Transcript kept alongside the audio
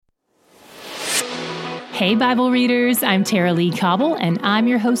Hey, Bible readers, I'm Tara Lee Cobble, and I'm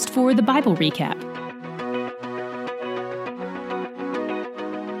your host for the Bible Recap.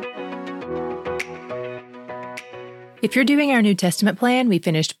 If you're doing our New Testament plan, we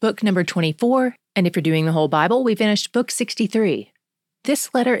finished book number 24, and if you're doing the whole Bible, we finished book 63.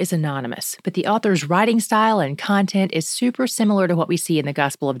 This letter is anonymous, but the author's writing style and content is super similar to what we see in the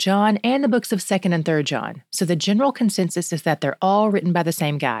Gospel of John and the books of 2nd and 3rd John, so the general consensus is that they're all written by the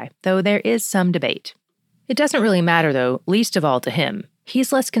same guy, though there is some debate. It doesn't really matter, though, least of all to him.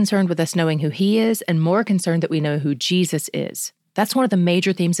 He's less concerned with us knowing who he is and more concerned that we know who Jesus is. That's one of the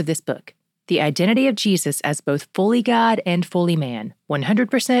major themes of this book. The identity of Jesus as both fully God and fully man,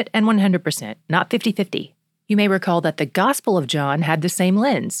 100% and 100%, not 50-50. You may recall that the Gospel of John had the same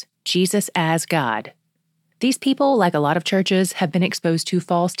lens, Jesus as God. These people, like a lot of churches, have been exposed to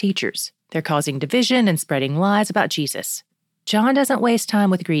false teachers. They're causing division and spreading lies about Jesus. John doesn't waste time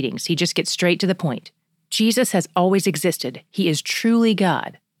with greetings, he just gets straight to the point. Jesus has always existed. He is truly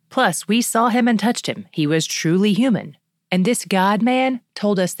God. Plus, we saw him and touched him. He was truly human. And this God-man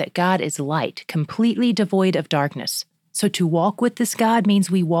told us that God is light, completely devoid of darkness. So to walk with this God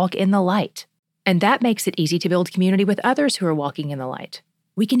means we walk in the light. And that makes it easy to build community with others who are walking in the light.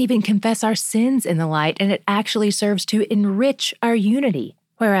 We can even confess our sins in the light, and it actually serves to enrich our unity,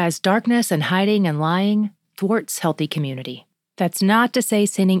 whereas darkness and hiding and lying thwarts healthy community. That's not to say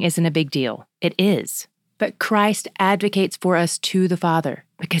sinning isn't a big deal. It is. But Christ advocates for us to the Father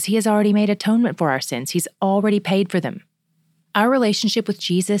because he has already made atonement for our sins. He's already paid for them. Our relationship with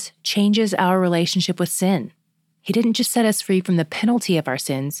Jesus changes our relationship with sin. He didn't just set us free from the penalty of our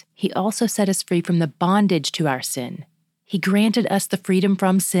sins, he also set us free from the bondage to our sin. He granted us the freedom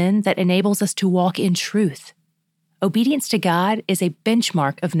from sin that enables us to walk in truth. Obedience to God is a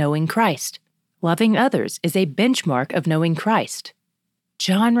benchmark of knowing Christ. Loving others is a benchmark of knowing Christ.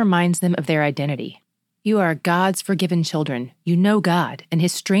 John reminds them of their identity. You are God's forgiven children. You know God, and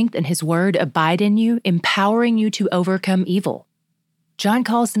his strength and his word abide in you, empowering you to overcome evil. John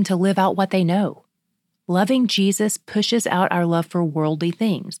calls them to live out what they know. Loving Jesus pushes out our love for worldly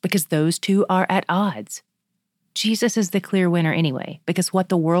things because those two are at odds. Jesus is the clear winner anyway, because what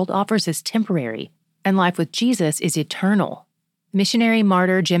the world offers is temporary, and life with Jesus is eternal. Missionary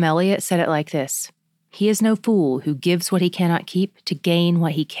martyr Jim Elliot said it like this: "He is no fool who gives what he cannot keep to gain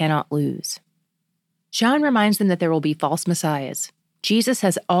what he cannot lose." John reminds them that there will be false messiahs. Jesus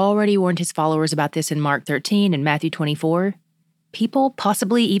has already warned his followers about this in Mark 13 and Matthew 24. People,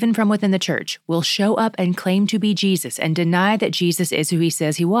 possibly even from within the church, will show up and claim to be Jesus and deny that Jesus is who he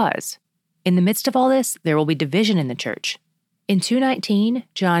says he was. In the midst of all this, there will be division in the church. In 2:19,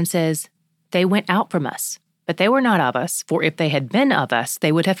 John says, "They went out from us, but they were not of us, for if they had been of us,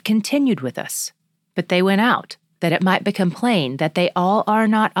 they would have continued with us. But they went out, that it might become plain that they all are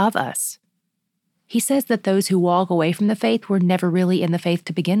not of us." He says that those who walk away from the faith were never really in the faith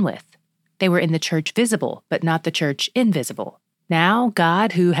to begin with. They were in the church visible, but not the church invisible. Now,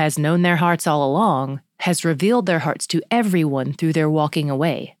 God, who has known their hearts all along, has revealed their hearts to everyone through their walking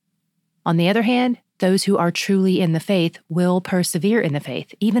away. On the other hand, those who are truly in the faith will persevere in the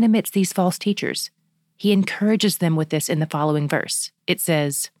faith, even amidst these false teachers. He encourages them with this in the following verse. It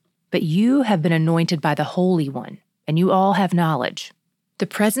says, "But you have been anointed by the Holy One, and you all have knowledge." The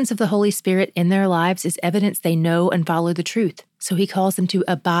presence of the Holy Spirit in their lives is evidence they know and follow the truth, so he calls them to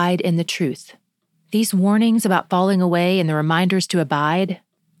abide in the truth. These warnings about falling away and the reminders to abide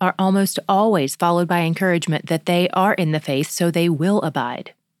are almost always followed by encouragement that they are in the faith, so they will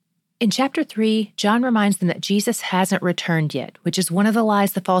abide. In chapter 3, John reminds them that Jesus hasn't returned yet, which is one of the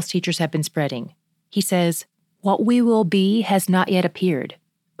lies the false teachers have been spreading. He says, "What we will be has not yet appeared,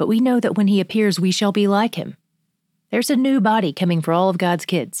 but we know that when he appears, we shall be like him." There's a new body coming for all of God's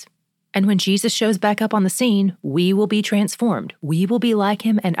kids. And when Jesus shows back up on the scene, we will be transformed. We will be like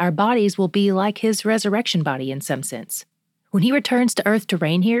him, and our bodies will be like his resurrection body in some sense. When he returns to earth to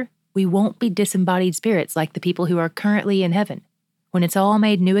reign here, we won't be disembodied spirits like the people who are currently in heaven. When it's all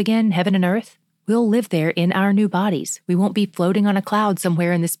made new again, heaven and earth, we'll live there in our new bodies. We won't be floating on a cloud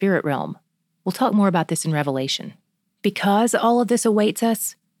somewhere in the spirit realm. We'll talk more about this in Revelation. Because all of this awaits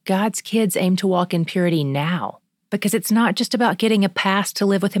us, God's kids aim to walk in purity now. Because it's not just about getting a pass to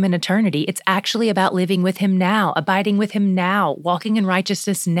live with him in eternity, it's actually about living with him now, abiding with him now, walking in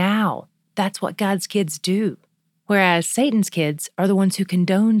righteousness now. That's what God's kids do. Whereas Satan's kids are the ones who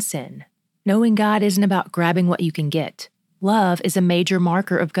condone sin. Knowing God isn't about grabbing what you can get. Love is a major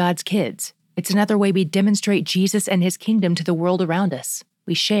marker of God's kids. It's another way we demonstrate Jesus and his kingdom to the world around us.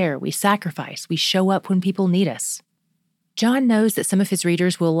 We share, we sacrifice, we show up when people need us. John knows that some of his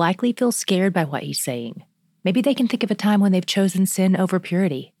readers will likely feel scared by what he's saying. Maybe they can think of a time when they've chosen sin over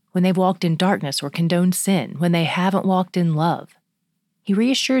purity, when they've walked in darkness or condoned sin, when they haven't walked in love. He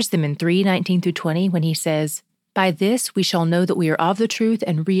reassures them in 3:19-20 when he says, "By this we shall know that we are of the truth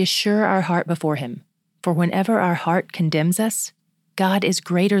and reassure our heart before him. For whenever our heart condemns us, God is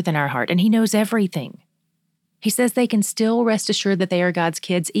greater than our heart, and he knows everything." He says they can still rest assured that they are God's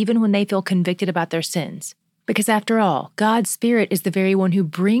kids even when they feel convicted about their sins. Because after all, God's Spirit is the very one who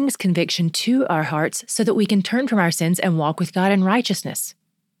brings conviction to our hearts so that we can turn from our sins and walk with God in righteousness.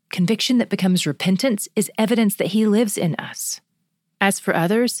 Conviction that becomes repentance is evidence that he lives in us. As for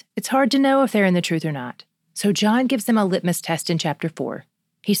others, it's hard to know if they're in the truth or not. So John gives them a litmus test in chapter 4.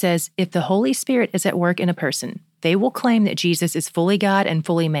 He says, if the Holy Spirit is at work in a person, they will claim that Jesus is fully God and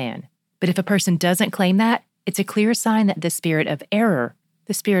fully man. But if a person doesn't claim that, it's a clear sign that the spirit of error,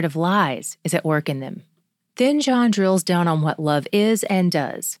 the spirit of lies, is at work in them. Then John drills down on what love is and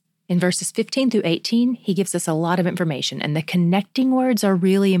does. In verses 15-18, he gives us a lot of information, and the connecting words are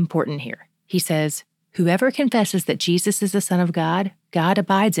really important here. He says, "Whoever confesses that Jesus is the Son of God, God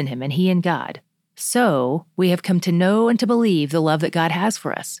abides in him, and he in God. So we have come to know and to believe the love that God has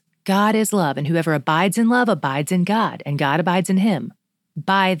for us. God is love, and whoever abides in love abides in God, and God abides in him.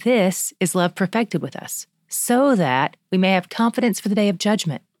 By this is love perfected with us, so that we may have confidence for the day of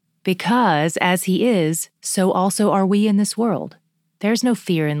judgment. Because as he is, so also are we in this world. There's no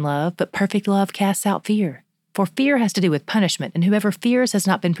fear in love, but perfect love casts out fear. For fear has to do with punishment, and whoever fears has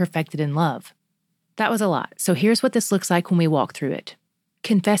not been perfected in love." That was a lot, so here's what this looks like when we walk through it.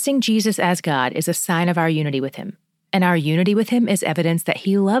 Confessing Jesus as God is a sign of our unity with him. And our unity with him is evidence that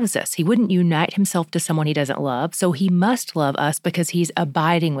he loves us. He wouldn't unite himself to someone he doesn't love, so he must love us because he's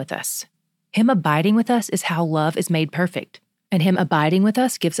abiding with us. Him abiding with us is how love is made perfect. And him abiding with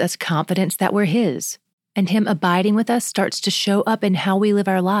us gives us confidence that we're his. And him abiding with us starts to show up in how we live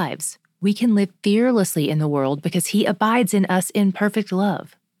our lives. We can live fearlessly in the world because he abides in us in perfect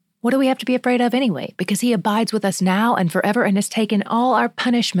love. What do we have to be afraid of anyway? Because he abides with us now and forever and has taken all our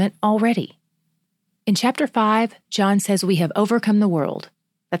punishment already. In chapter 5, John says we have overcome the world.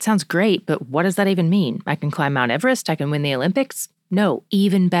 That sounds great, but what does that even mean? I can climb Mount Everest? I can win the Olympics? No,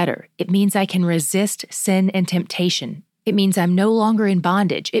 even better. It means I can resist sin and temptation. It means I'm no longer in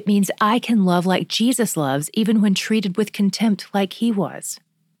bondage. It means I can love like Jesus loves, even when treated with contempt like he was.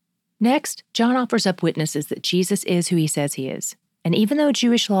 Next, John offers up witnesses that Jesus is who he says he is. And even though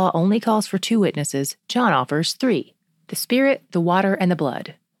Jewish law only calls for 2 witnesses, John offers 3: the Spirit, the water, and the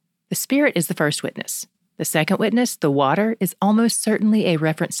blood. The Spirit is the first witness. The second witness, the water, is almost certainly a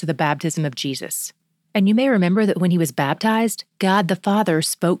reference to the baptism of Jesus. And you may remember that when he was baptized, God the Father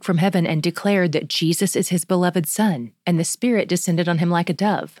spoke from heaven and declared that Jesus is his beloved Son, and the Spirit descended on him like a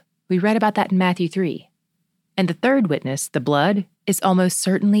dove. We read about that in Matthew 3. And the third witness, the blood, is almost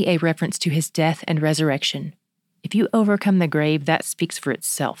certainly a reference to his death and resurrection. If you overcome the grave, that speaks for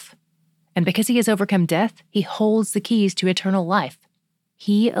itself. And because he has overcome death, he holds the keys to eternal life.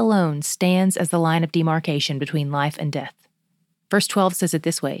 He alone stands as the line of demarcation between life and death. Verse 12 says it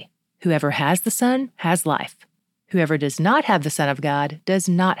this way: "Whoever has the Son has life. Whoever does not have the Son of God does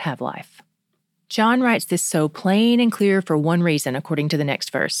not have life." John writes this so plain and clear for one reason, according to the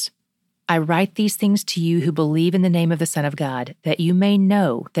next verse. "I write these things to you who believe in the name of the Son of God, that you may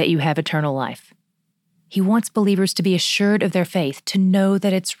know that you have eternal life." He wants believers to be assured of their faith, to know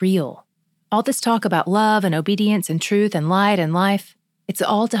that it's real. All this talk about love and obedience and truth and light and life, it's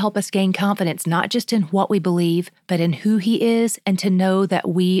all to help us gain confidence not just in what we believe, but in who he is and to know that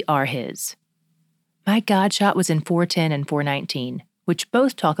we are his. My God shot was in 4:10 and 4:19, which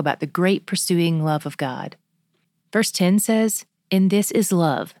both talk about the great pursuing love of God. Verse 10 says, "In this is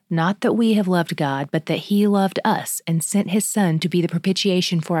love, not that we have loved God, but that he loved us and sent his Son to be the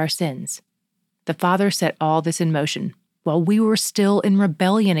propitiation for our sins." The Father set all this in motion while we were still in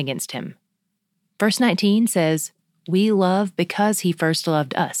rebellion against him. Verse 19 says, "We love because he first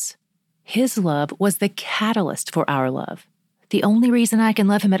loved us." His love was the catalyst for our love. The only reason I can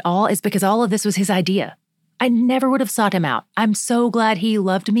love him at all is because all of this was his idea. I never would have sought him out. I'm so glad he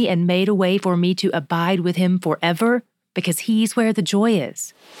loved me and made a way for me to abide with him forever, because he's where the joy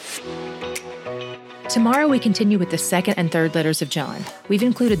is. Tomorrow we continue with the second and third letters of John. We've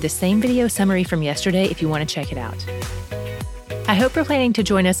included the same video summary from yesterday if you want to check it out. I hope you're planning to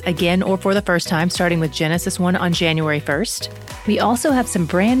join us again or for the first time, starting with Genesis 1 on January 1st. We also have some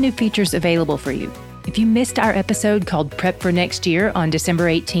brand new features available for you. If you missed our episode called Prep for Next Year on December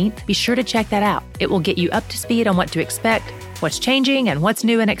 18th, be sure to check that out. It will get you up to speed on what to expect, what's changing, and what's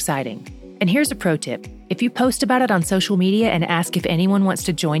new and exciting. And here's a pro tip. If you post about it on social media and ask if anyone wants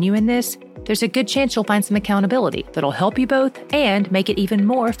to join you in this, there's a good chance you'll find some accountability that'll help you both and make it even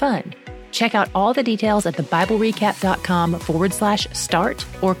more fun. Check out all the details at thebiblerecap.com/start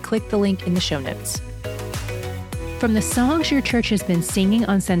or click the link in the show notes. From the songs your church has been singing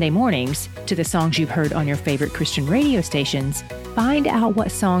on Sunday mornings to the songs you've heard on your favorite Christian radio stations, find out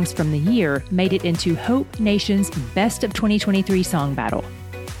what songs from the year made it into Hope Nation's Best of 2023 Song Battle.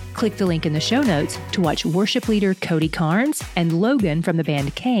 Click the link in the show notes to watch worship leader Cody Carnes and Logan from the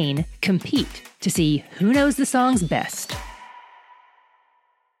band Cain compete to see who knows the songs best.